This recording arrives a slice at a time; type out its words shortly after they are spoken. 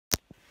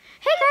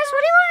Hey guys, what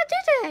do you want to do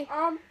today?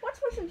 Let's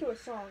listen to a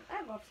song.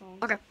 I love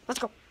songs. Okay, let's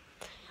go.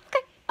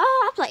 Okay,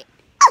 I'll play.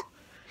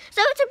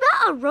 So it's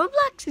about a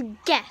Roblox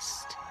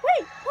guest.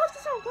 Wait, what's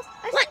the song?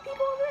 I see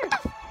people over there.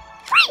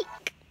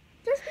 Freak!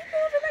 There's people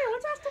over there.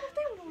 Let's ask them if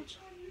they want to watch.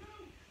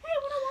 Hey,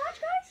 want to watch,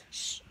 guys?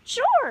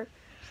 Sure.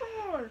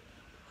 Sure.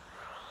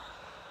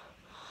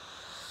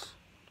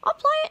 I'll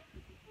play it.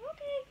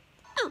 Okay.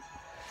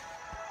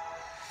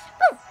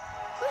 Oh,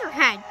 where's your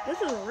head? This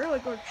is a really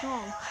good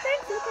song.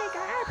 Thanks, okay,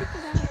 guys.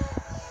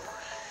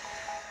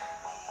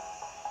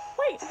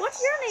 Wait, what's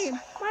your name?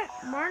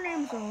 My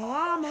name's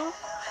Llama.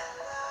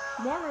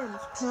 My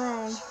name's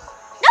Crown.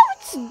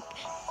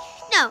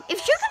 No, if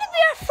you're gonna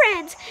be our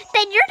friends,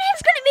 then your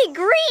name's gonna be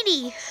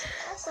Greedy.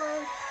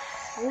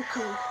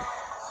 Okay.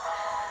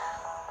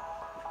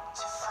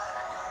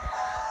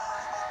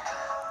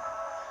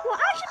 Well, I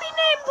should be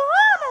named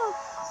Llama.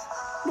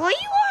 Well,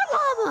 you are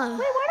Llama.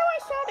 Wait, why do I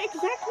sound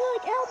exactly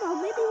like Elmo?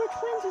 Maybe we're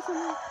twins or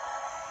something.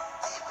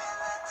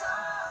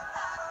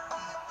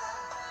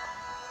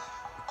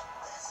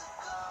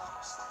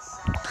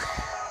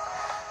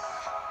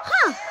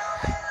 Huh.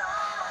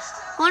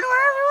 Wonder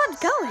where everyone's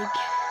going.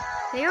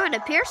 They going to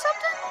pier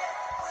something?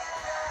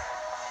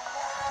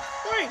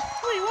 Wait,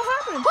 what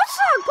happened? What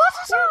song? What's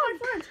the song? My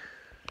friends.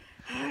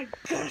 I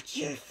got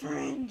your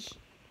friends.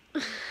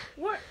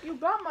 What? You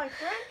got my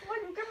friends? Why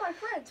did you get my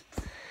friends?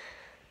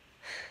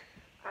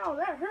 Ow,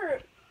 that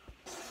hurt.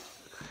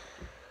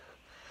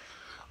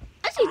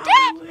 Is he dead?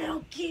 I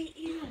will get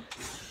you.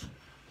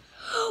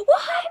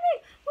 What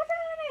happened? What's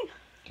happening?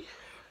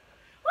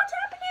 What's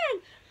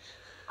happening?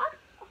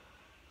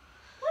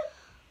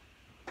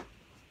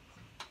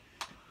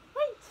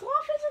 Wait,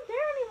 Sloth isn't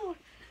there anymore.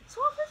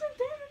 Sloth isn't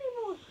there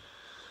anymore.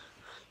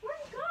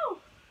 Where'd he go?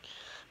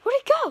 Where'd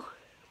he go?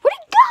 Where'd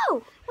he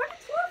go? Where did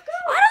Sloth go?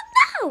 I don't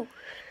know.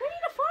 We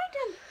need to find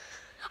him.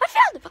 I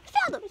found him.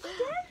 Is he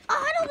dead? Oh,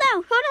 I don't know.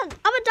 Hold on.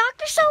 I'm a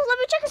doctor, so let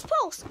me check his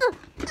pulse.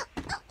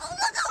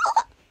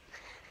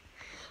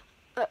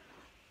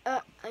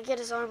 I get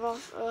his arm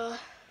off.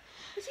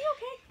 Is he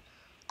okay?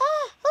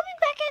 He'll be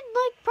back in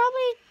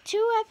probably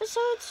 2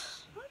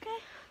 episodes. Okay.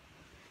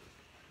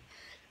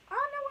 I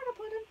don't know where to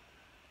put him.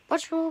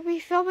 Which we'll be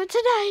filming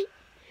tonight.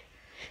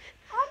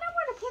 I don't know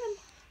where to put him.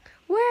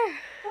 Where?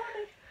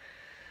 Sorry.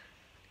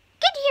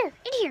 Get here.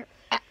 In here.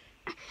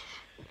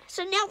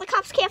 So now the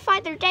cops can't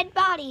find their dead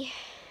body.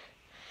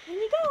 Here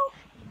we go.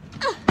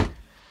 Okay,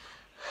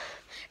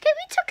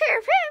 we took care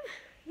of him.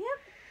 Yep.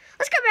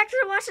 Let's go back to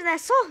watching that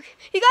song.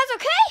 You guys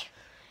okay?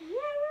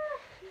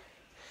 Yeah.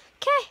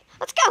 Okay,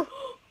 let's go.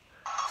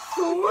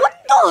 Sword? What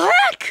the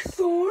heck?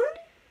 Sword?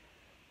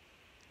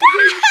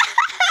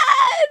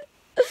 Dad!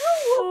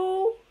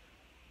 Hello.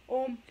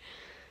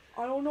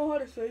 I don't know how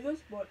to say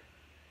this, but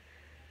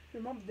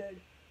your mom's dead.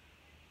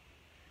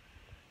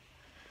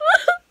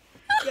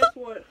 Guess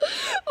what?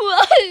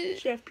 What?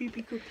 Chef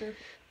Pee-Pee cooked her.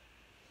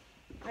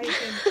 I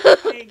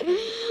ate him.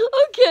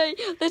 Okay,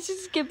 let's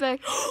just get back.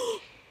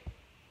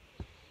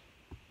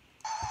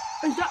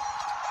 Is that...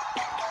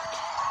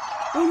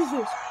 What is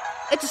this?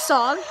 It's a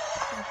song.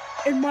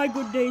 In my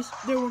good days,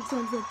 there weren't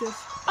songs like this.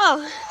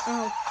 Oh.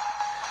 Oh.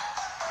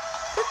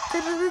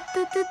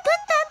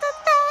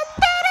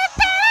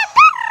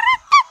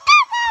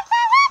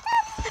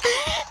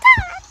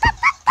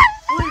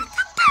 Wait.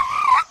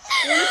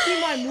 You wanna see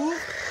my move?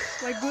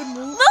 My good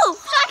move? Move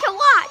so I can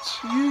watch.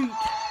 Yeet.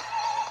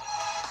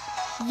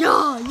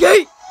 Yeah,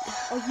 yeet.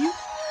 Are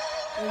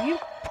you?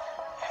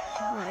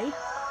 Why?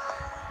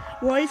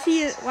 Why is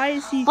he invisible? Why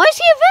is he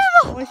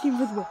invisible? Why is he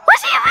invisible?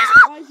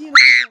 Why is he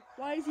invisible?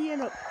 Why is he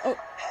in a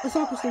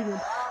soccer stadium?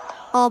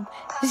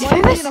 Is he Why is he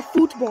famous? in a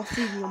football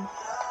stadium?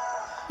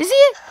 Is he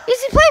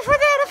playing for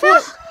the NFL?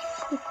 Is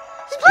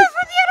he playing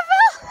for the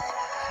NFL?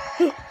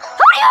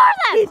 How many are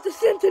there? It's the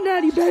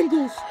Cincinnati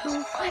Bengals. Is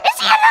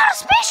he in outer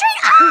space right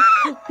now?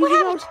 He's in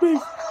outer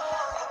space.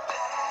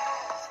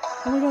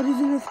 Oh my god, he's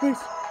in outer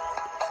space.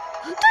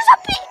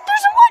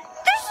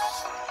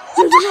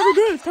 There's another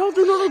guest. How's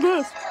another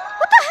guest?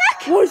 What the heck?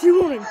 Why is he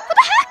running? What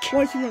the heck?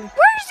 Why is he running?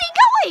 Where is he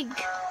going?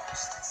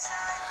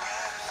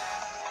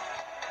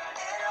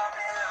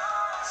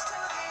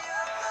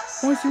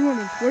 Why is he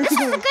running? Where is This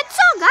he is going? a good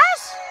song,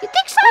 guys. You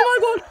think so? Oh my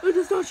god, it's a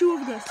statue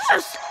of a guest.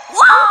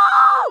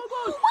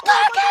 Whoa! What the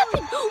heck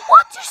happened?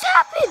 What just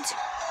happened?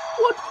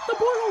 What? The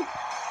portal.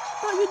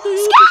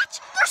 Sketch!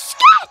 They're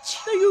sketch!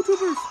 The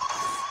YouTubers.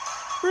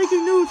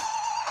 Breaking news.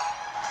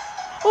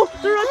 Oh,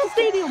 they're at the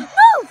stadium.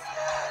 Move!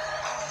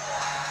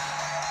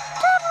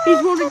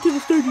 He's running to the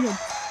stadium.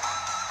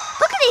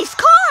 Look at these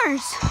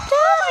cars! Oh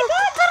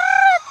my god!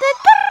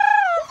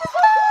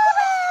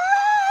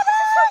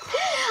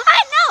 I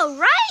know,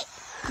 right?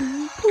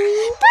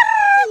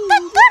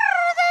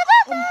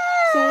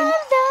 Son,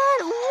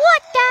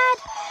 What, Dad?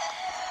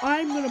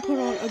 I'm gonna put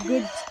on a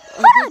good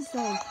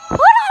song.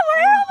 Hold on,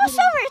 we're almost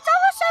over. It's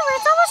almost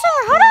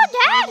over. Hold on,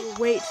 Dad.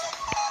 Wait.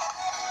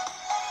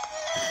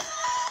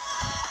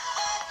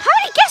 How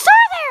many guests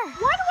are there?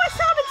 Why do I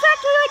sound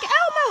exactly like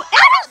Elmo? I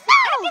don't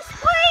know.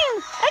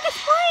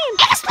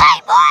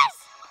 Explain, boys.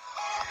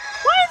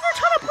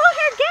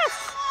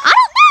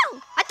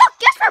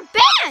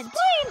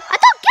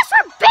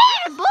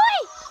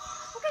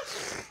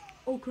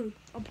 Okay,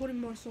 I'm putting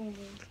my song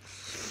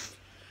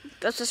on.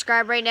 Go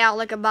subscribe right now.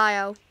 Link in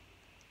bio.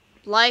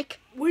 Like,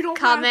 We don't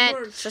have comment,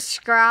 merch.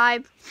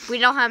 subscribe. We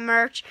don't have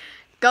merch.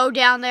 Go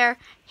down there,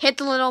 hit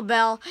the little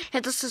bell,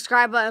 hit the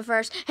subscribe button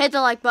first, hit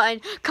the like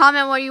button,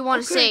 comment what you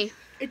want to see.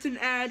 It's an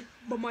ad,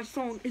 but my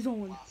song is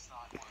on.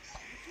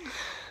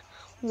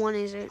 What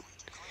is it?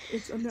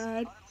 It's an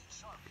ad,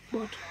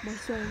 but my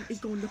song is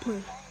going to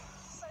play.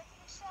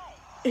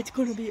 It's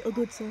going to be a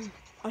good song,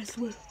 I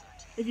swear.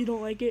 If you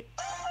don't like it,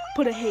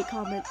 put a hate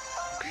comment.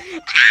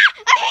 Ah,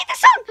 I hate the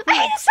song! I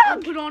hate the song!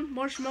 I'll put on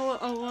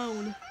Marshmello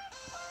Alan.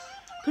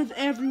 Because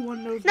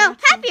everyone knows No, that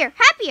song. happier,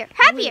 happier,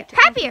 happier, Wait,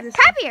 happier, after this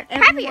happier, song.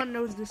 happier. Everyone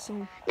knows this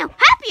song. No,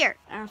 happier,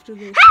 After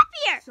this.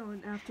 happier,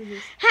 Son, after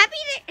this.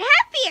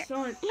 happier,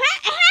 Son,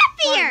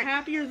 happier.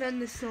 happier than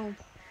this song.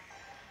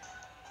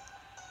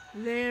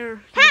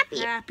 There.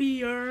 Happier.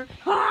 Happier.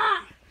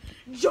 Ha!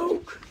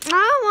 Joke.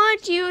 I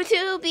want you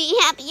to be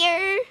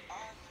happier.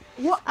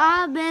 What?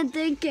 I've been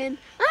thinking.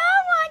 I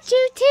want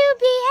you to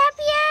be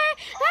happier.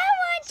 I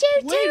want you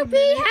Wait to a be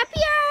minute.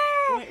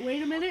 happier.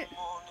 Wait a minute.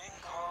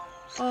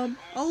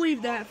 I'll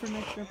leave that for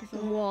next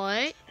episode.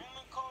 What?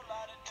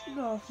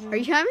 No, Are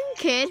you having a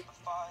kid?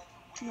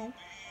 No.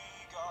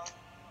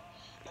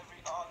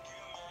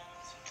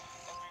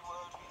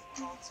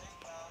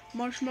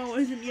 Marshmallow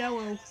isn't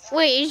yellow.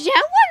 Wait, is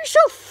that why you're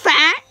so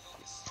fat?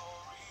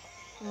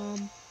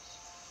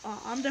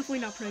 I'm definitely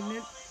not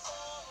pregnant.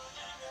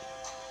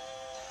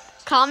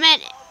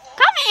 Comment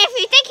if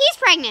you think he's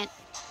pregnant.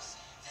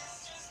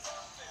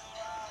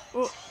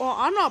 Well,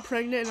 I'm not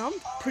pregnant and I'm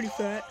pretty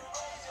fat.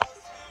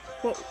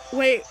 Well,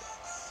 wait.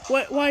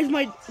 Why is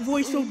my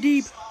voice so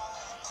deep?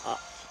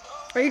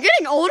 Are you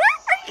getting older?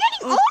 Are you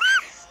getting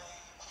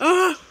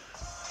older?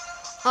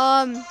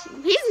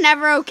 He's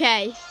never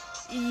okay.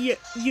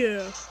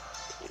 Yeah.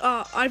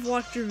 I've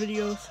watched your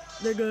videos.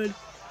 They're good.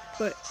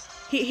 But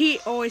he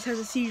always has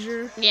a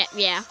seizure. Yeah.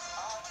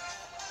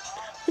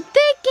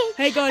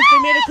 Hey guys, they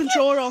made a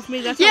controller off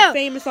me. That's how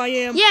famous I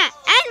am. Yeah,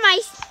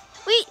 and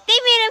they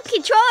made a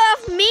controller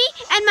of me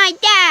and my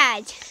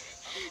dad.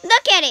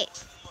 Look at it.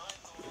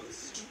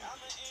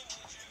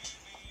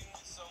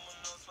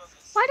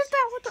 Why does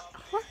that?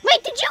 What?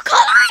 Wait, did you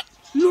color it?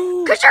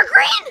 No. 'Cause you're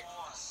green.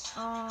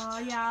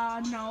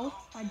 Yeah, no,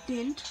 I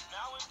didn't.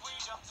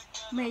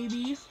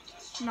 Maybe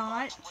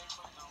not.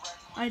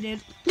 I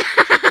did.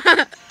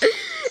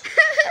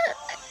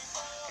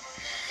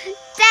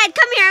 Dad,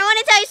 come here. I want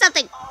to tell you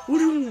something. What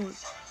do you want?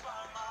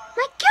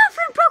 My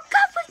girlfriend broke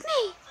up with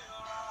me.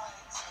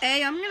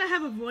 Hey, I'm gonna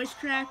have a voice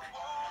crack.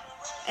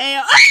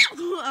 Hey,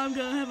 I'm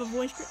gonna have a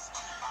voice crack.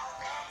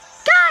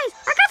 Guys,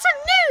 I got some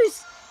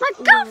news. My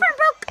girlfriend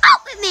broke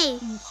up with me.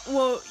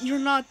 Well, you're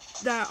not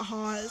that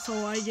hot,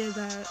 so I get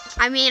that.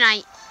 I mean,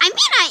 I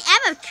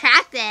am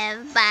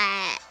attractive,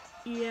 but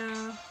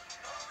Yeah.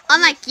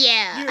 unlike you,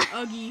 You're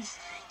ugly.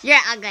 you're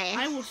ugly.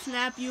 I will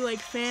snap you like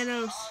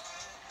Thanos.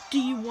 Do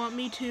you want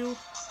me to?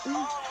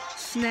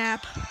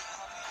 Snap.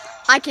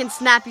 I can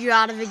snap you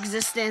out of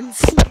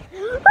existence.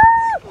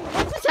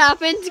 What just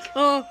happened?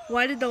 Oh,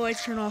 why did the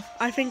lights turn off?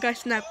 I think I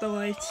snapped the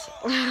lights.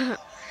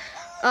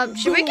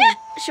 Should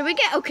we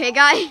get okay,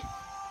 guy?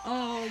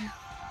 Oh,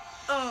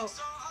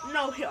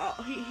 no,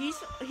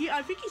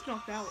 I think he's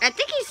knocked out. I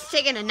think he's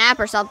taking a nap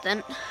or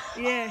something.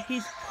 Yeah,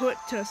 he's put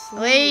to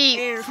sleep.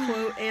 Wait.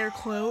 Air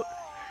quote.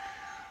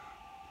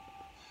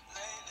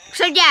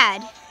 So,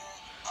 Dad,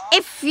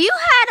 if you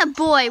had a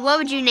boy, what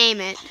would you name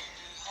it?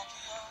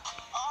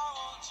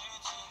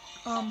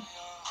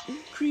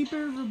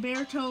 Creeper,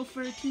 Roberto,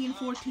 13,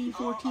 14,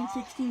 14,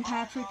 16,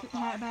 Patrick,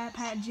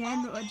 Pat,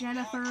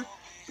 Jennifer,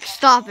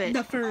 Stop it.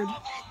 the third.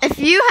 If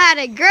you had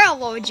a girl,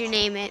 what would you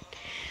name it?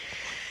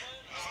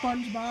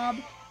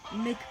 SpongeBob,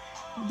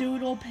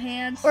 McDoodle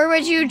Pants. Or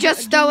would you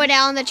just throw it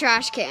out in the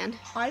trash can?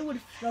 I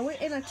would throw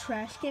it in a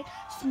trash can,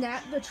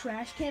 snap the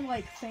trash can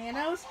like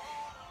Thanos,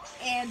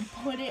 and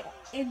put it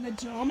in the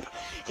dump,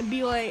 and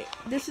be like,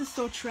 this is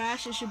so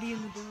trash, it should be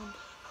in the dump.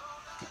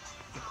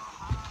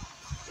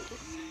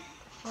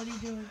 What are you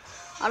doing?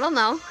 I don't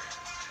know.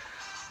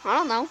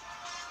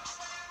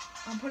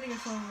 I'm putting a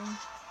song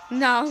on.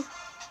 No.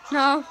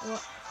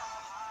 What?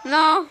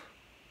 No.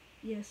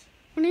 Yes.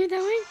 What are you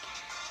doing?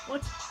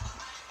 What?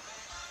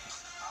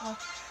 Oh.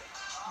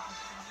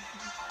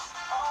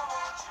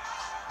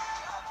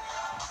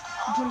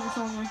 I'm putting a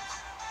song on.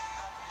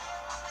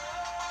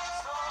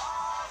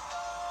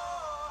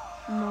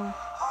 No.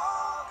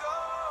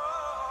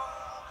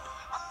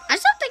 I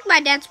still think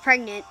my dad's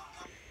pregnant.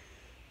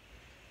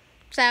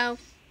 So,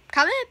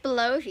 comment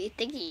below if you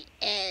think he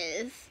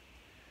is.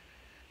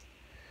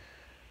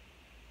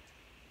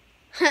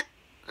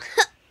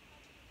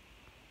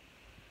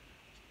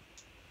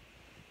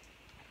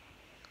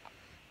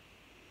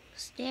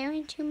 Stare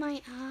into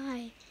my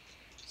eye.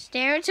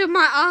 Stare into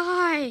my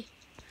eye.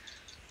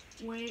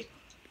 Wait.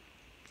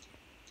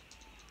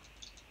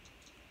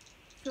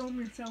 Film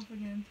yourself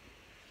again.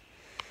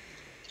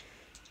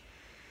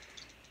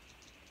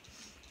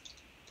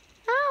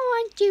 I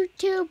want you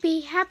to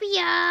be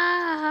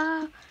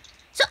happier.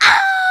 So,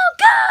 oh,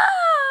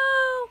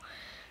 go!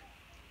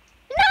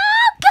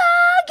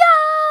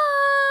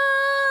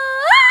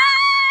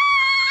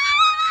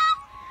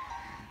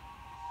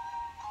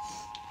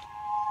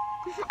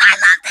 I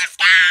love this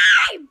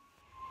game!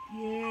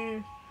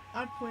 Yeah.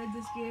 I played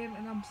this game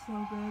and I'm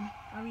so good.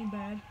 I mean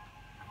bad.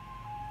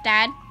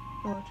 Dad,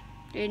 But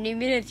do you need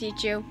me to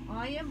teach you?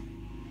 I am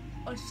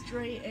a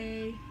straight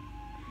A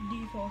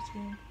default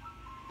game.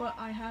 But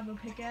I have a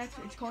pickaxe.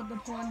 It's called the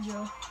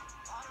Ponjo.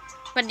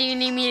 But do you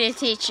need me to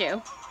teach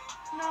you?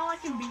 No, I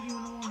can beat you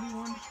in a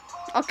 1v1.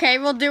 Okay,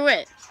 we'll do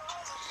it.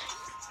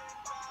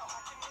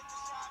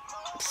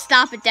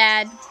 Stop it,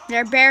 Dad.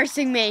 They're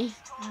embarrassing me.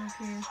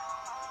 Okay.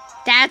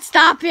 Dad,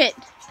 stop it.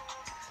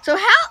 So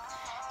how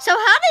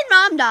did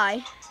Mom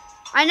die?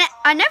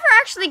 I never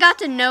actually got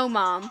to know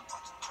Mom.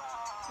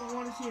 You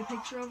want to see a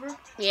picture of her?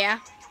 Yeah.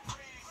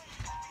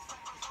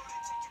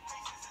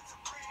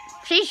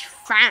 She's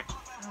fat.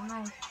 I don't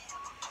know.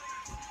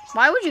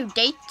 Why would you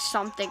date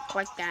something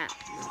like that?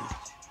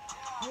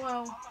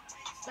 Well,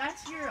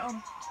 that's your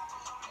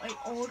like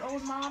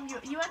old mom.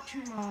 You had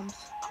two moms.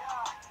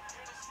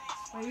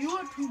 Like you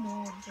had two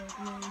moms, like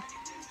really.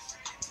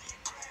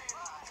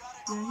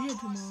 Yeah, he had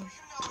two moms,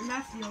 and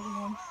that's the other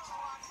one.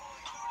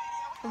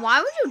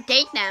 Why would you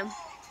date them?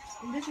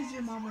 And this is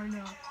your mom right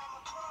now.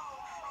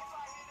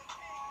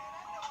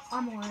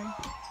 I'm lying.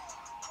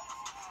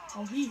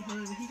 Oh, he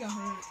hurt. He got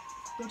hurt.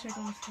 Go check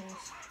on his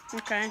pulse.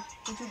 Okay.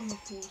 Go check on his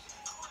pulse.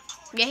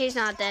 Yeah, he's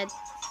not dead.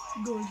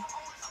 Good.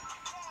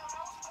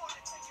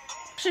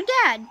 So,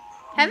 Dad,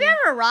 have you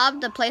ever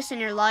robbed a place in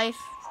your life?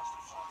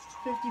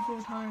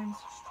 54 times.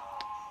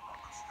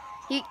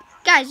 You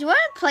guys, you want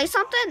to play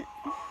something?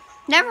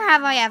 Never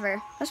have I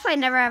ever. Let's play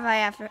Never Have I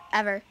Ever.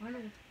 I know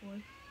what to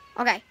play.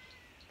 Okay.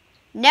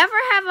 Never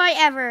have I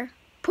ever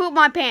pooped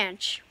my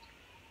pants.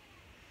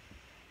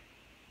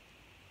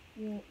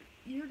 Well,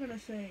 you're gonna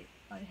say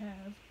I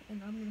have,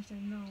 and I'm gonna say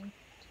no.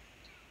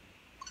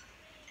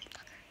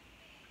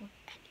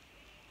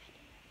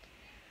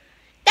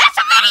 That's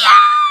a video!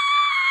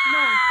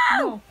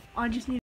 No, I just need